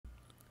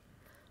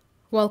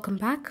Welcome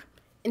back.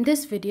 In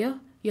this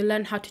video, you'll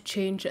learn how to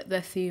change the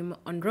theme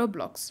on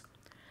Roblox.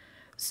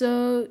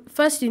 So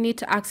first you need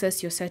to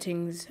access your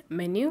settings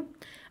menu,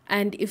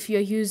 and if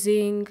you're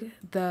using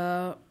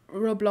the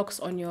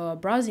Roblox on your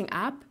browsing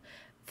app,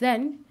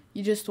 then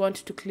you just want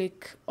to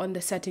click on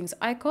the settings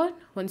icon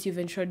once you've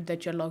ensured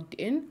that you're logged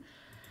in,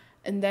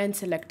 and then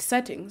select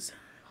settings.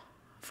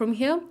 From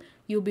here,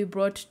 you'll be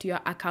brought to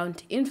your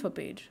account info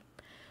page.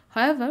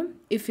 However,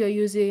 if you're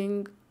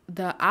using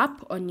the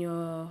app on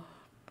your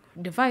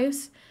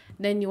device,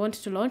 then you want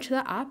to launch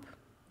the app,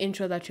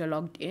 ensure that you're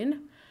logged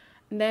in.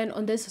 And then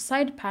on this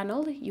side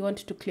panel, you want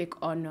to click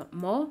on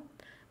more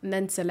and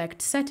then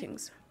select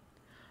settings.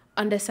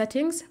 Under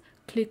settings,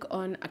 click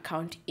on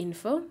account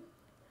info.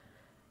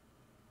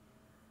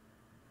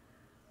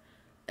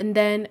 And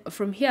then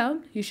from here,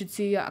 you should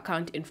see your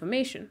account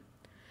information.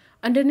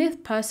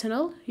 Underneath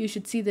personal, you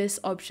should see this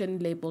option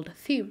labeled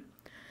theme.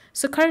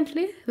 So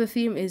currently the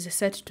theme is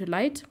set to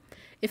light.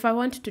 If I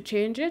want to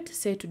change it,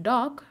 say to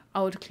dark,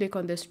 I would click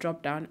on this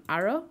drop down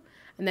arrow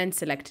and then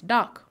select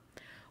dark.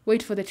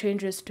 Wait for the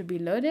changes to be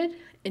loaded,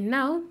 and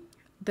now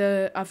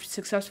I've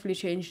successfully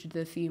changed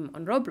the theme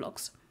on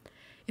Roblox.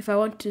 If I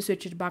want to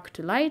switch it back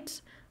to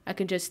light, I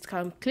can just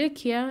click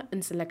here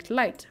and select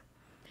light.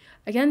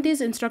 Again, these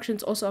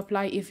instructions also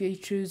apply if you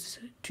choose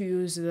to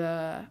use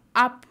the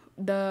app,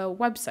 the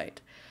website.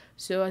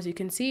 So as you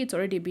can see,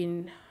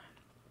 the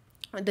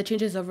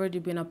changes have already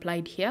been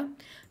applied here.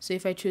 So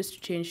if I choose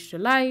to change to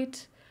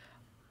light,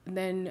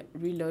 then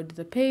reload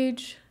the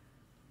page,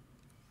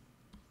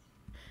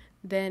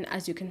 then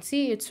as you can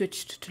see, it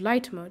switched to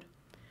light mode.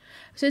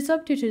 So it's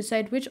up to you to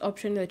decide which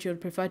option that you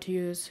would prefer to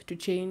use to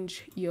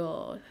change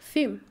your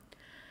theme.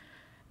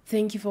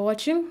 Thank you for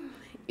watching.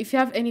 If you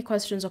have any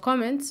questions or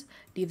comments,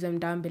 leave them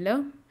down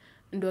below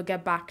and we'll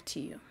get back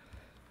to you.